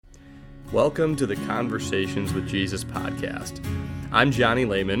Welcome to the Conversations with Jesus podcast. I'm Johnny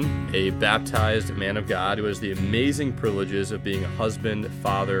Lehman, a baptized man of God who has the amazing privileges of being a husband,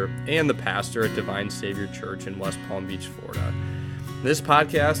 father, and the pastor at Divine Savior Church in West Palm Beach, Florida. This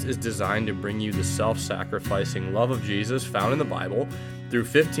podcast is designed to bring you the self-sacrificing love of Jesus found in the Bible through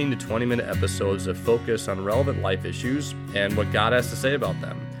 15 to 20-minute episodes that focus on relevant life issues and what God has to say about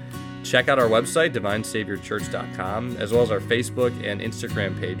them. Check out our website, divinesaviorchurch.com, as well as our Facebook and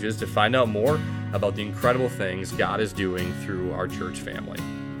Instagram pages to find out more about the incredible things God is doing through our church family.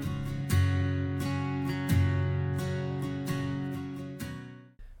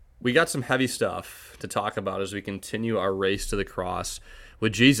 We got some heavy stuff to talk about as we continue our race to the cross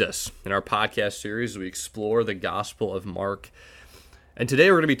with Jesus. In our podcast series, we explore the Gospel of Mark. And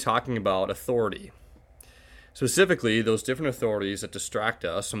today we're going to be talking about authority. Specifically, those different authorities that distract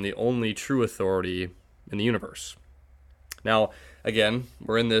us from the only true authority in the universe. Now, again,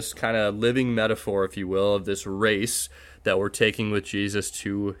 we're in this kind of living metaphor, if you will, of this race that we're taking with Jesus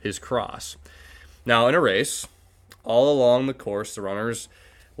to his cross. Now, in a race, all along the course, the runners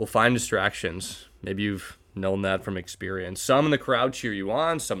will find distractions. Maybe you've known that from experience. Some in the crowd cheer you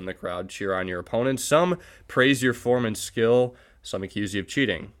on, some in the crowd cheer on your opponent, some praise your form and skill, some accuse you of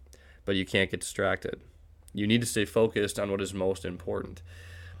cheating, but you can't get distracted. You need to stay focused on what is most important.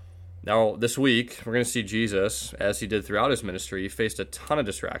 Now, this week, we're going to see Jesus, as he did throughout his ministry, he faced a ton of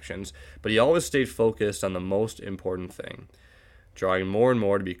distractions, but he always stayed focused on the most important thing, drawing more and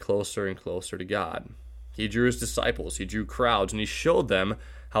more to be closer and closer to God. He drew his disciples, he drew crowds, and he showed them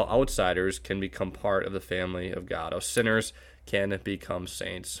how outsiders can become part of the family of God, how sinners can become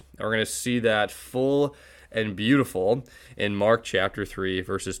saints. And we're going to see that full and beautiful in Mark chapter 3,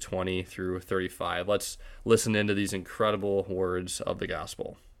 verses 20 through 35. Let's listen into these incredible words of the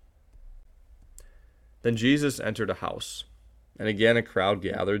gospel. Then Jesus entered a house, and again a crowd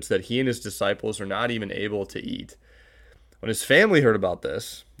gathered so that he and his disciples were not even able to eat. When his family heard about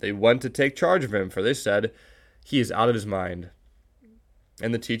this, they went to take charge of him, for they said, "He is out of his mind."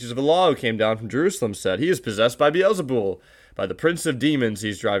 And the teachers of the law who came down from Jerusalem said, "He is possessed by Beelzebul. By the prince of demons he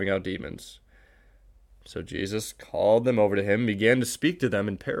is driving out demons." So Jesus called them over to him and began to speak to them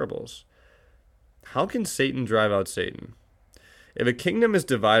in parables. "How can Satan drive out Satan? If a kingdom is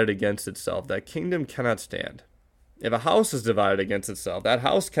divided against itself, that kingdom cannot stand. If a house is divided against itself, that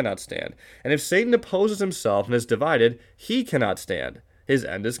house cannot stand. And if Satan opposes himself and is divided, he cannot stand. His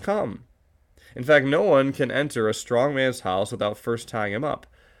end is come. In fact, no one can enter a strong man's house without first tying him up.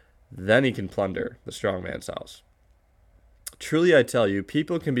 Then he can plunder the strong man's house. Truly I tell you,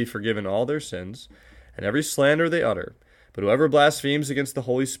 people can be forgiven all their sins and every slander they utter, but whoever blasphemes against the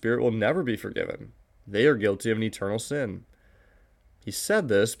Holy Spirit will never be forgiven. They are guilty of an eternal sin." He said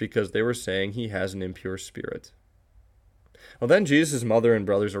this because they were saying he has an impure spirit. Well, then Jesus' mother and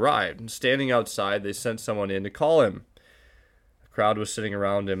brothers arrived, and standing outside, they sent someone in to call him. A crowd was sitting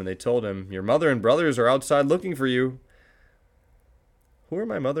around him, and they told him, "Your mother and brothers are outside looking for you." "Who are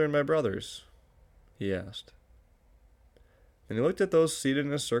my mother and my brothers?" he asked. And he looked at those seated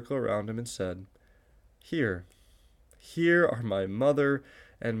in a circle around him and said, Here are my mother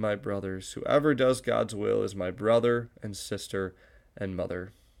and my brothers. Whoever does God's will is my brother and sister and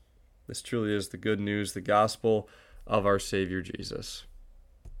mother." This truly is the good news, the gospel of our Savior Jesus.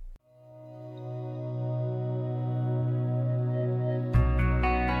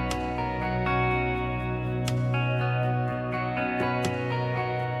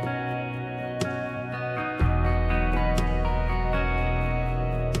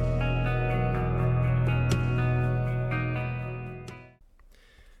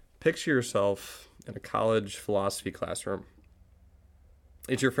 Picture yourself in a college philosophy classroom.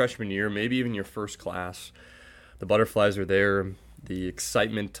 It's your freshman year, maybe even your first class. The butterflies are there. The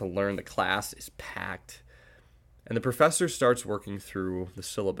excitement to learn the class is packed. And the professor starts working through the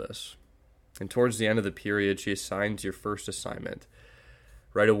syllabus. And towards the end of the period, she assigns your first assignment.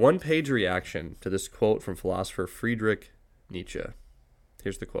 Write a one-page reaction to this quote from philosopher Friedrich Nietzsche.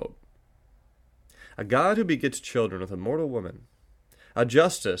 Here's the quote. "A God who begets children with a mortal woman. A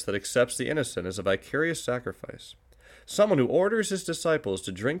justice that accepts the innocent as a vicarious sacrifice. Someone who orders his disciples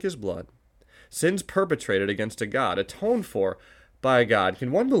to drink his blood. Sins perpetrated against a God, atoned for by a God.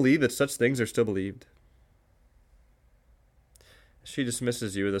 Can one believe that such things are still believed?" She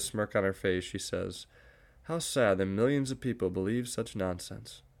dismisses you with a smirk on her face. She says, "How sad that millions of people believe such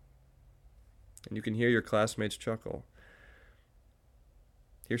nonsense." And you can hear your classmates chuckle.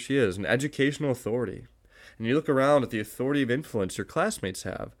 Here she is, an educational authority. And you look around at the authority of influence your classmates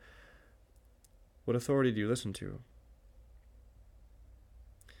have. What authority do you listen to?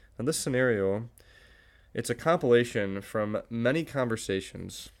 Now, this scenario, it's a compilation from many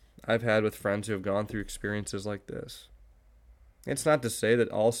conversations I've had with friends who have gone through experiences like this. It's not to say that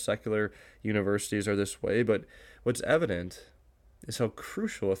all secular universities are this way, but what's evident is how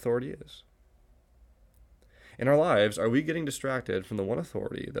crucial authority is. In our lives, are we getting distracted from the one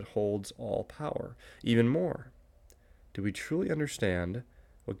authority that holds all power? Even more, do we truly understand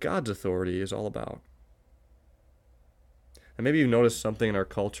what God's authority is all about? And maybe you've noticed something in our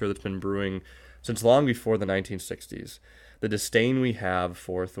culture that's been brewing since long before the 1960s, the disdain we have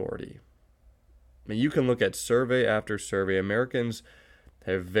for authority. I mean, you can look at survey after survey. Americans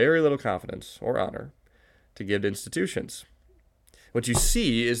have very little confidence or honor to give to institutions. What you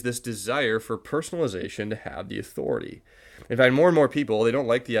see is this desire for personalization to have the authority. In fact, more and more people, they don't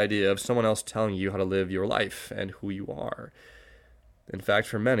like the idea of someone else telling you how to live your life and who you are. In fact,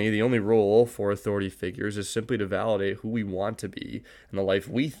 for many, the only role for authority figures is simply to validate who we want to be and the life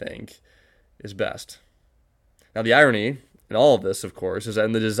we think is best. Now, the irony in all of this, of course, is that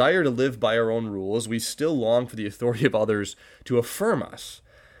in the desire to live by our own rules, we still long for the authority of others to affirm us.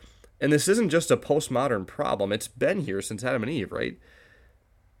 And this isn't just a postmodern problem. It's been here since Adam and Eve, right?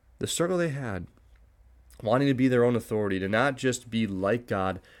 The struggle they had, wanting to be their own authority, to not just be like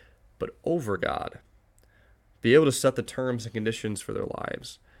God, but over God. Be able to set the terms and conditions for their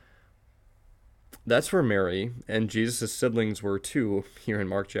lives. That's where Mary and Jesus' siblings were too, here in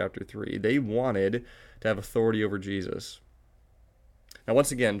Mark chapter 3. They wanted to have authority over Jesus. Now,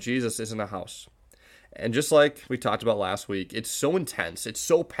 once again, Jesus is in a house. And just like we talked about last week, it's so intense, it's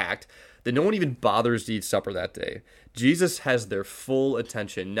so packed, that no one even bothers to eat supper that day. Jesus has their full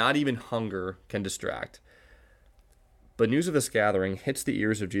attention. Not even hunger can distract. But news of this gathering hits the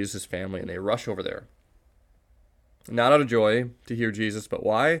ears of Jesus' family, and they rush over there. Not out of joy to hear Jesus, but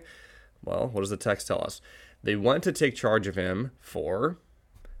why? Well, what does the text tell us? They went to take charge of him, for,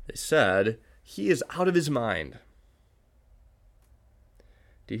 they said, he is out of his mind.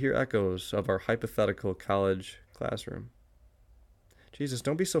 Do you hear echoes of our hypothetical college classroom? Jesus,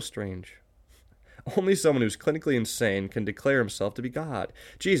 don't be so strange. Only someone who's clinically insane can declare himself to be God.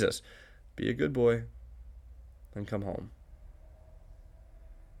 Jesus, be a good boy and come home.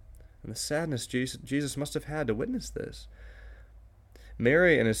 And the sadness Jesus must have had to witness this.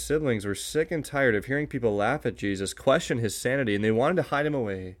 Mary and his siblings were sick and tired of hearing people laugh at Jesus, question his sanity, and they wanted to hide him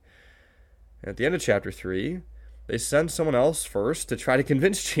away. And at the end of chapter 3, they send someone else first to try to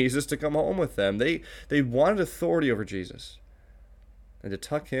convince Jesus to come home with them. They wanted authority over Jesus and to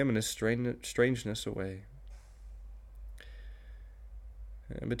tuck him and his strangeness away.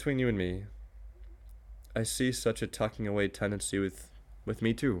 And between you and me, I see such a tucking away tendency with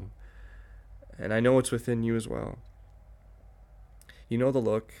me too. And I know it's within you as well. You know the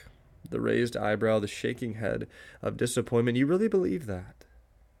look, the raised eyebrow, the shaking head of disappointment. You really believe that.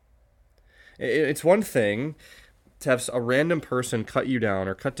 It's one thing to have a random person cut you down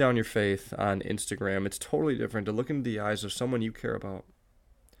or cut down your faith on Instagram. It's totally different to look into the eyes of someone you care about,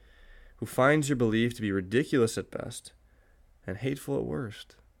 who finds your belief to be ridiculous at best and hateful at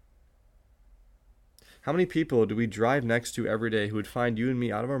worst. How many people do we drive next to every day who would find you and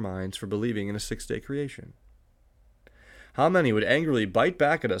me out of our minds for believing in a 6-day creation? How many would angrily bite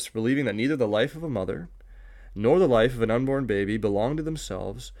back at us for believing that neither the life of a mother nor the life of an unborn baby belonged to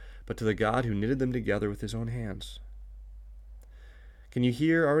themselves, but to the God who knitted them together with his own hands? Can you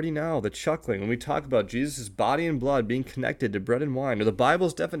hear already now the chuckling when we talk about Jesus' body and blood being connected to bread and wine, or the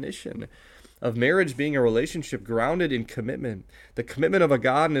Bible's definition of marriage being a relationship grounded in commitment, the commitment of a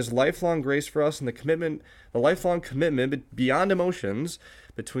God and his lifelong grace for us, and the lifelong commitment beyond emotions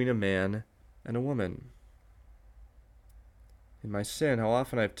between a man and a woman? In my sin, how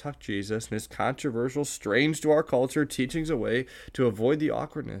often I've tucked Jesus and his controversial, strange to our culture teachings away to avoid the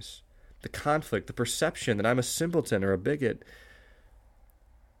awkwardness, the conflict, the perception that I'm a simpleton or a bigot.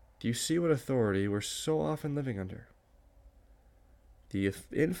 Do you see what authority we're so often living under? The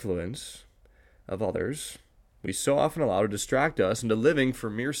influence of others we so often allow to distract us into living for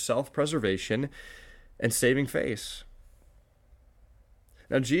mere self-preservation and saving face.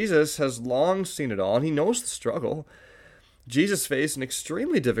 Now, Jesus has long seen it all, and he knows the struggle. Jesus faced an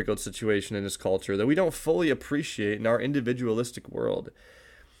extremely difficult situation in his culture that we don't fully appreciate in our individualistic world.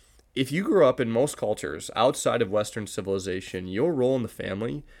 If you grew up in most cultures outside of Western civilization, your role in the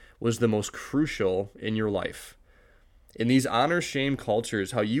family was the most crucial in your life. In these honor-shame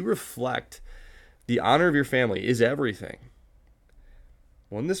cultures, how you reflect the honor of your family is everything.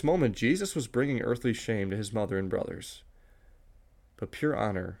 Well, in this moment, Jesus was bringing earthly shame to his mother and brothers, but pure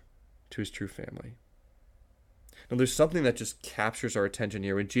honor to his true family. Now, there's something that just captures our attention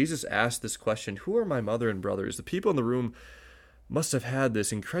here. When Jesus asked this question, who are my mother and brothers? The people in the room must have had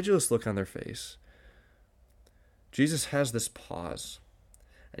this incredulous look on their face. Jesus has this pause.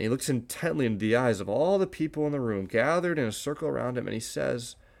 And he looks intently into the eyes of all the people in the room, gathered in a circle around him, and he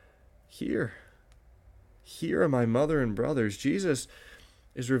says, Here are my mother and brothers. Jesus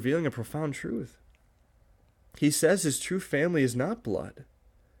is revealing a profound truth. He says his true family is not blood.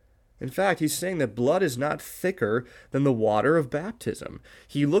 In fact, he's saying that blood is not thicker than the water of baptism.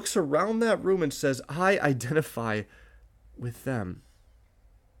 He looks around that room and says, I identify with them.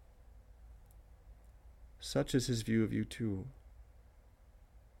 Such is his view of you too.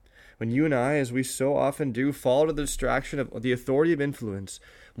 When you and I, as we so often do, fall to the distraction of the authority of influence,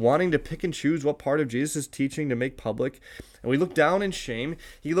 wanting to pick and choose what part of Jesus' teaching to make public, and we look down in shame,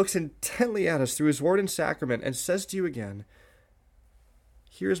 he looks intently at us through his word and sacrament and says to you again,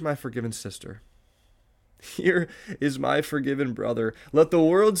 Here's my forgiven sister. Here is my forgiven brother. Let the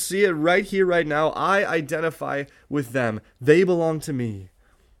world see it right here, right now. I identify with them. They belong to me,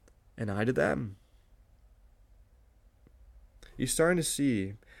 and I to them. You're starting to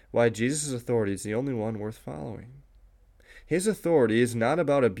see why Jesus' authority is the only one worth following. His authority is not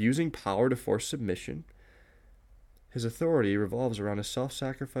about abusing power to force submission. His authority revolves around a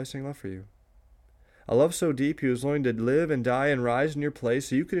self-sacrificing love for you. A love so deep he was willing to live and die and rise in your place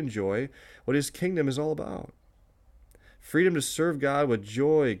so you could enjoy what his kingdom is all about. Freedom to serve God with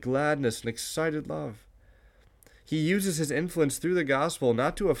joy, gladness, and excited love. He uses his influence through the gospel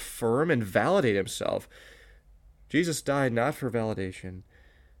not to affirm and validate himself. Jesus died not for validation,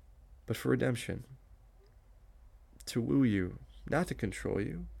 but for redemption. To woo you, not to control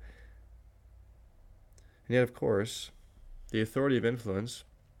you. And yet, of course, the authority of influence,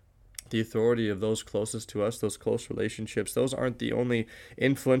 the authority of those closest to us, those close relationships, those aren't the only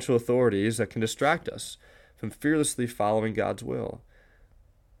influential authorities that can distract us from fearlessly following God's will.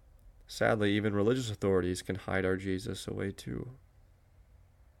 Sadly, even religious authorities can hide our Jesus away too.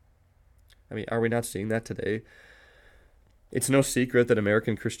 I mean, are we not seeing that today? It's no secret that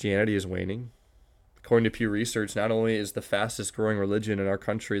American Christianity is waning. According to Pew Research, not only is the fastest growing religion in our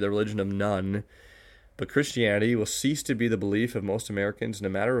country the religion of none, but Christianity will cease to be the belief of most Americans in a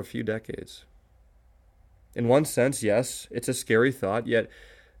matter of a few decades. In one sense, yes, it's a scary thought, yet,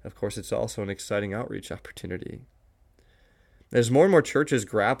 of course, it's also an exciting outreach opportunity. As more and more churches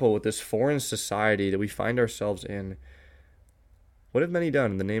grapple with this foreign society that we find ourselves in, what have many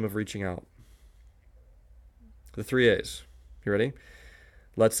done in the name of reaching out? The 3 A's. You ready?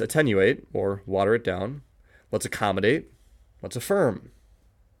 Let's attenuate, or water it down. Let's accommodate. Let's affirm.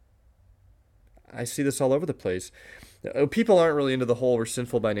 I see this all over the place. People aren't really into the whole we're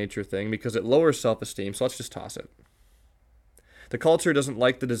sinful by nature thing because it lowers self-esteem, so let's just toss it. The culture doesn't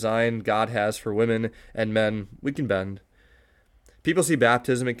like the design God has for women and men. We can bend. People see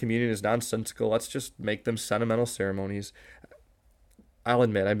baptism and communion as nonsensical. Let's just make them sentimental ceremonies. I'll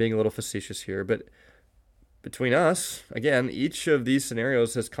admit, I'm being a little facetious here, but between us, again, each of these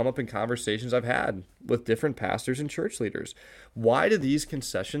scenarios has come up in conversations I've had with different pastors and church leaders. Why do these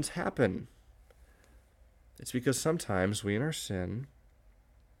concessions happen? It's because sometimes we in our sin,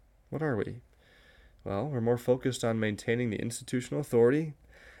 what are we? Well, we're more focused on maintaining the institutional authority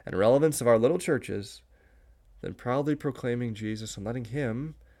and relevance of our little churches than proudly proclaiming Jesus and letting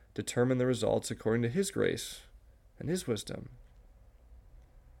him determine the results according to his grace and his wisdom,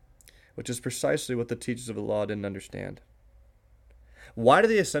 which is precisely what the teachers of the law didn't understand. Why do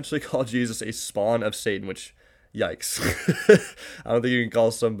they essentially call Jesus a spawn of Satan, which, yikes. I don't think you can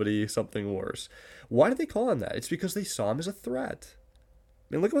call somebody something worse. Why do they call him that? It's because they saw him as a threat.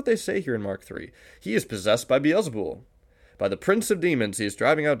 I mean, look at what they say here in Mark 3. He is possessed by Beelzebul. By the prince of demons, he is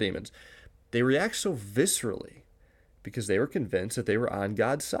driving out demons. They react so viscerally because they were convinced that they were on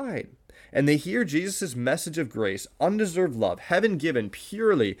God's side. And they hear Jesus' message of grace, undeserved love, heaven given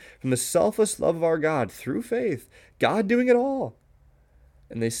purely from the selfless love of our God through faith, God doing it all.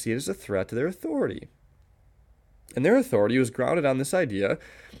 And they see it as a threat to their authority. And their authority was grounded on this idea,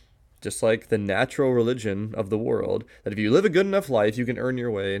 just like the natural religion of the world, that if you live a good enough life, you can earn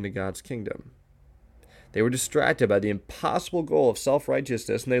your way into God's kingdom. They were distracted by the impossible goal of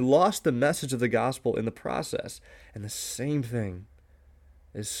self-righteousness, and they lost the message of the gospel in the process. And the same thing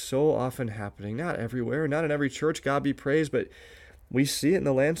is so often happening, not everywhere, not in every church, God be praised, but we see it in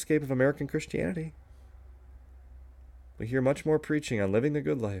the landscape of American Christianity. We hear much more preaching on living the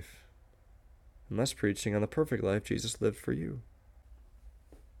good life and less preaching on the perfect life Jesus lived for you.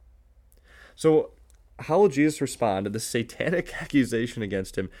 So, how will Jesus respond to the satanic accusation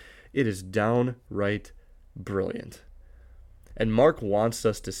against him? It is downright brilliant. And Mark wants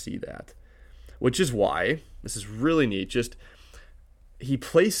us to see that, which is why, this is really neat, he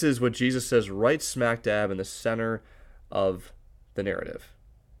places what Jesus says right smack dab in the center of the narrative.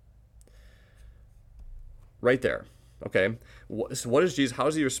 Right there. Okay, so what is Jesus? How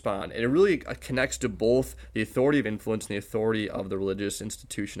does he respond? And it really connects to both the authority of influence and the authority of the religious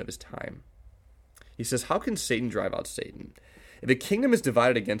institution of his time. He says, how can Satan drive out Satan? If a kingdom is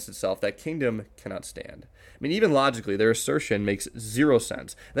divided against itself, that kingdom cannot stand. I mean, even logically, their assertion makes zero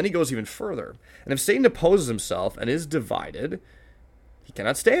sense. Then he goes even further. And if Satan opposes himself and is divided, he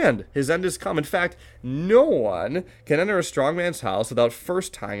cannot stand. His end is come. In fact, no one can enter a strong man's house without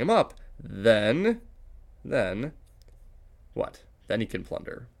first tying him up. Then, what? Then he can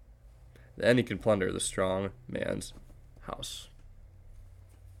plunder. Then he can plunder the strong man's house.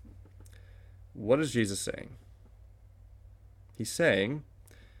 What is Jesus saying? He's saying,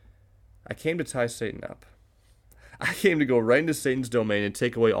 I came to tie Satan up. I came to go right into Satan's domain and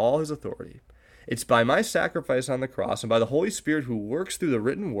take away all his authority. It's by my sacrifice on the cross and by the Holy Spirit who works through the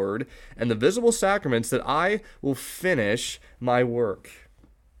written word and the visible sacraments that I will finish my work.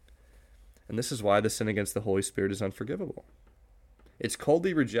 And this is why the sin against the Holy Spirit is unforgivable. It's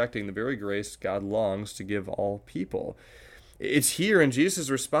coldly rejecting the very grace God longs to give all people. It's here in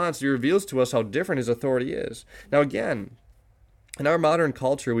Jesus' response he reveals to us how different his authority is. Now again, in our modern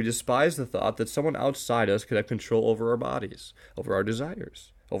culture, we despise the thought that someone outside us could have control over our bodies, over our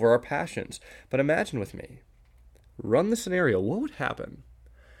desires, over our passions. But imagine with me, run the scenario. What would happen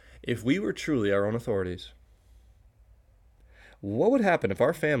if we were truly our own authorities? What would happen if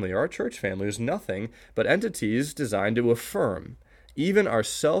our family, our church family, was nothing but entities designed to affirm even our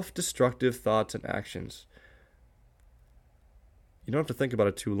self-destructive thoughts and actions? You don't have to think about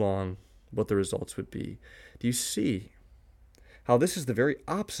it too long what the results would be. Do you see how this is the very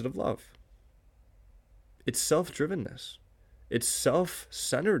opposite of love? It's self-drivenness. It's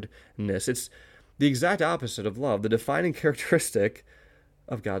self-centeredness. It's the exact opposite of love, the defining characteristic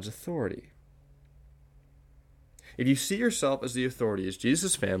of God's authority. If you see yourself as the authority, as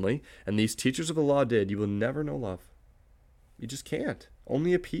Jesus' family and these teachers of the law did, you will never know love. You just can't.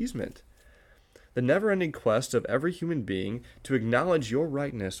 Only appeasement. The never-ending quest of every human being to acknowledge your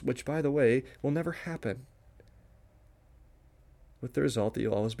rightness, which, by the way, will never happen, with the result that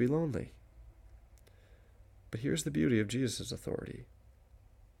you'll always be lonely. But here's the beauty of Jesus' authority.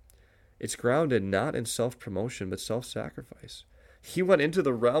 It's grounded not in self-promotion, but self-sacrifice. He went into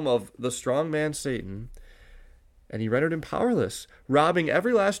the realm of the strong man Satan, and he rendered him powerless, robbing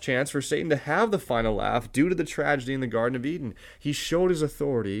every last chance for Satan to have the final laugh due to the tragedy in the Garden of Eden. He showed his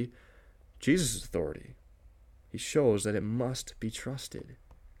authority, Jesus' authority. He shows that it must be trusted.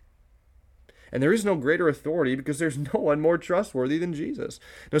 And there is no greater authority because there's no one more trustworthy than Jesus.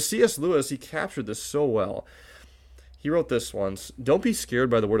 Now, C.S. Lewis, he captured this so well. He wrote this once: don't be scared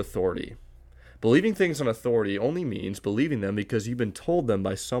by the word authority. Believing things on authority only means believing them because you've been told them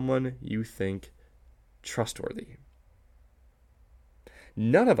by someone you think trustworthy.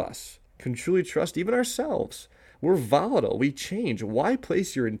 None of us can truly trust even ourselves. We're volatile. We change. Why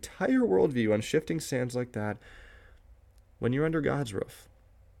place your entire worldview on shifting sands like that when you're under God's roof?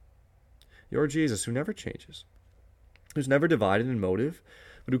 You're Jesus, who never changes, who's never divided in motive,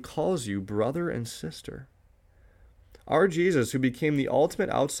 but who calls you brother and sister. Our Jesus, who became the ultimate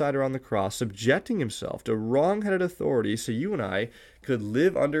outsider on the cross, subjecting himself to wrong-headed authority so you and I could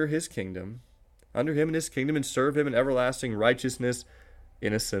live under his kingdom, under him and his kingdom, and serve him in everlasting righteousness,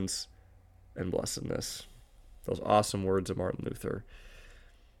 innocence, and blessedness. Those awesome words of Martin Luther.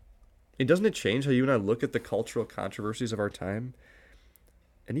 And doesn't it change how you and I look at the cultural controversies of our time?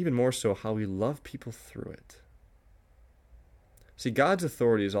 And even more so, how we love people through it. See, God's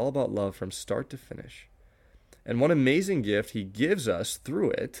authority is all about love from start to finish. And one amazing gift he gives us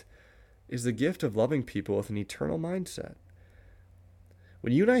through it is the gift of loving people with an eternal mindset.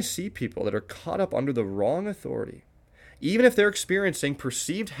 When you and I see people that are caught up under the wrong authority, even if they're experiencing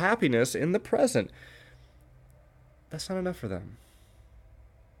perceived happiness in the present, that's not enough for them.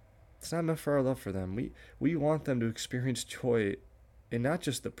 It's not enough for our love for them. We want them to experience joy in not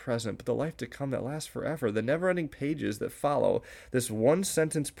just the present, but the life to come that lasts forever, the never-ending pages that follow this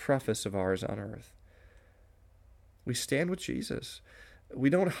one-sentence preface of ours on earth. We stand with Jesus. We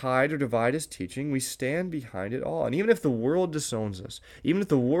don't hide or divide his teaching. We stand behind it all. And even if the world disowns us, even if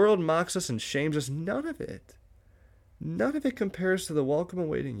the world mocks us and shames us, none of it compares to the welcome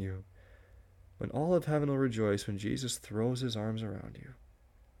awaiting you when all of heaven will rejoice when Jesus throws his arms around you.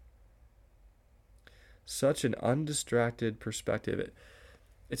 Such an undistracted perspective.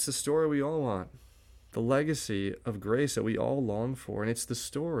 It's the story we all want, the legacy of grace that we all long for, and it's the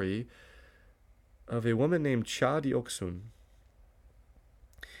story of a woman named Cha Deok-sun.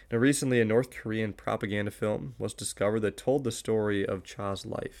 Now, recently, a North Korean propaganda film was discovered that told the story of Cha's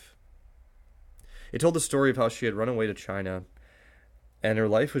life. It told the story of how she had run away to China, and her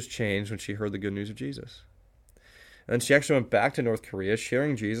life was changed when she heard the good news of Jesus. And she actually went back to North Korea,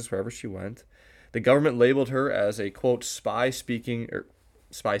 sharing Jesus wherever she went. The government labeled her as a, quote, spy seeking, to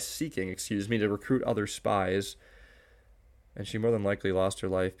recruit other spies. And she more than likely lost her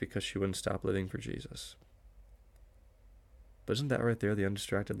life because she wouldn't stop living for Jesus. But isn't that right there the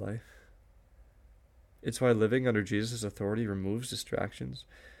undistracted life? It's why living under Jesus' authority removes distractions,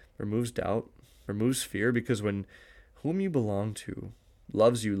 removes doubt, removes fear, because when whom you belong to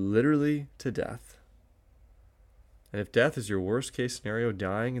loves you literally to death, and if death is your worst case scenario,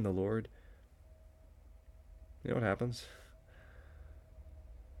 dying in the Lord, you know what happens?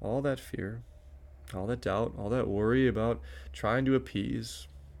 All that fear, all that doubt, all that worry about trying to appease,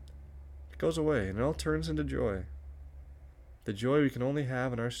 it goes away and it all turns into joy. The joy we can only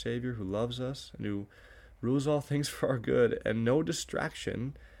have in our Savior who loves us and who rules all things for our good, and no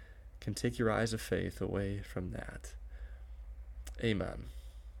distraction can take your eyes of faith away from that. Amen.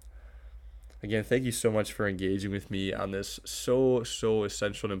 Again, thank you so much for engaging with me on this so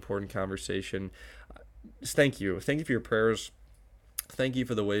essential and important conversation. Just thank you. Thank you for your prayers. Thank you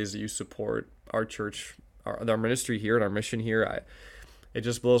for the ways that you support our church, our ministry here, and our mission here. It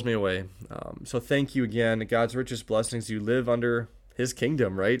just blows me away. So thank you again. God's richest blessings. You live under his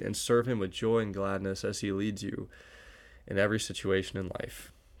kingdom, right? And serve him with joy and gladness as he leads you in every situation in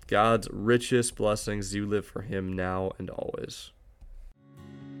life. God's richest blessings. You live for him now and always.